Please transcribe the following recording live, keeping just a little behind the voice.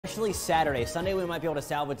especially Saturday. Sunday we might be able to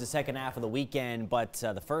salvage the second half of the weekend, but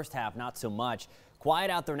the first half not so much.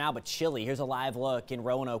 Quiet out there now, but chilly. Here's a live look in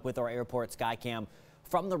Roanoke with our airport Skycam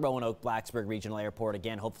from the Roanoke-Blacksburg Regional Airport.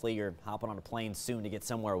 Again, hopefully you're hopping on a plane soon to get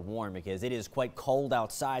somewhere warm because it is quite cold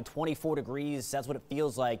outside. 24 degrees, that's what it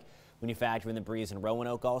feels like when you factor in the breeze in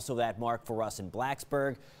Roanoke. Also that mark for us in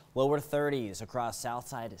Blacksburg. Lower 30s across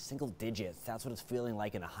Southside, single digits. That's what it's feeling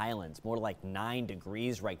like in the Highlands. More like 9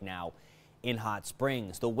 degrees right now in Hot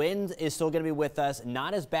Springs. The wind is still going to be with us,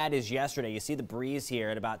 not as bad as yesterday. You see the breeze here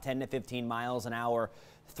at about 10 to 15 miles an hour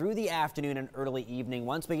through the afternoon and early evening.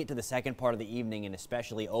 Once we get to the second part of the evening and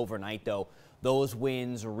especially overnight though, those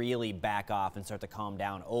winds really back off and start to calm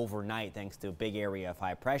down overnight thanks to a big area of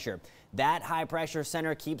high pressure. That high pressure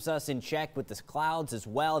center keeps us in check with the clouds as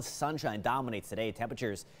well as sunshine dominates today.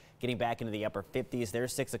 Temperatures getting back into the upper 50s.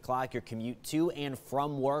 There's 6 o'clock. Your commute to and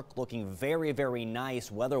from work looking very, very nice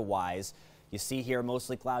weather-wise. You see here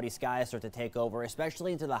mostly cloudy skies start to take over,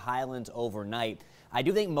 especially into the Highlands overnight. I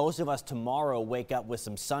do think most of us tomorrow wake up with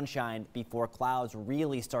some sunshine before clouds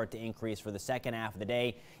really start to increase for the second half of the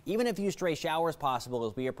day. Even a few stray showers possible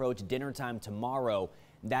as we approach dinner time tomorrow.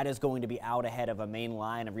 That is going to be out ahead of a main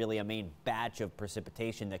line of really a main batch of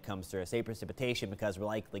precipitation that comes through. I say precipitation because we're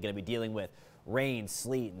likely going to be dealing with rain,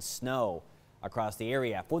 sleet, and snow across the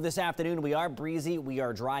area. For this afternoon, we are breezy, we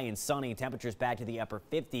are dry and sunny. Temperatures back to the upper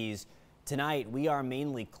 50s. Tonight, we are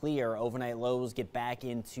mainly clear. Overnight lows get back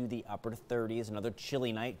into the upper 30s. Another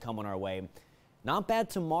chilly night coming our way. Not bad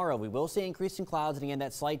tomorrow. We will see increasing clouds and again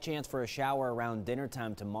that slight chance for a shower around dinner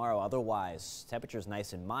time tomorrow. Otherwise, temperatures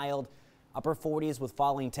nice and mild. Upper 40s with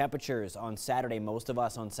falling temperatures on Saturday. Most of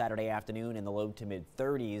us on Saturday afternoon in the low to mid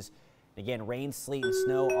 30s. Again, rain, sleet, and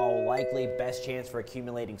snow all likely. Best chance for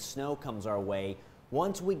accumulating snow comes our way.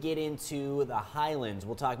 Once we get into the Highlands,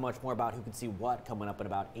 we'll talk much more about who can see what coming up in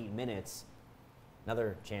about 8 minutes.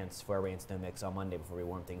 Another chance for a rain snow mix on Monday before we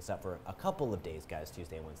warm things up for a couple of days, guys,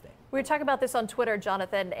 Tuesday and Wednesday. We were talking about this on Twitter,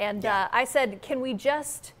 Jonathan, and I said, can we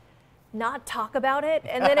just not talk about it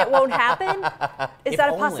and then it won't happen? Is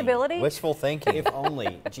that a possibility? Wishful thinking. If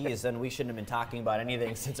only. Geez, then we shouldn't have been talking about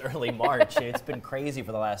anything since early March. It's been crazy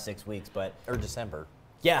for the last 6 weeks, but... Or December.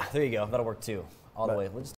 Yeah, there you go. That'll work too. All the way. We'll just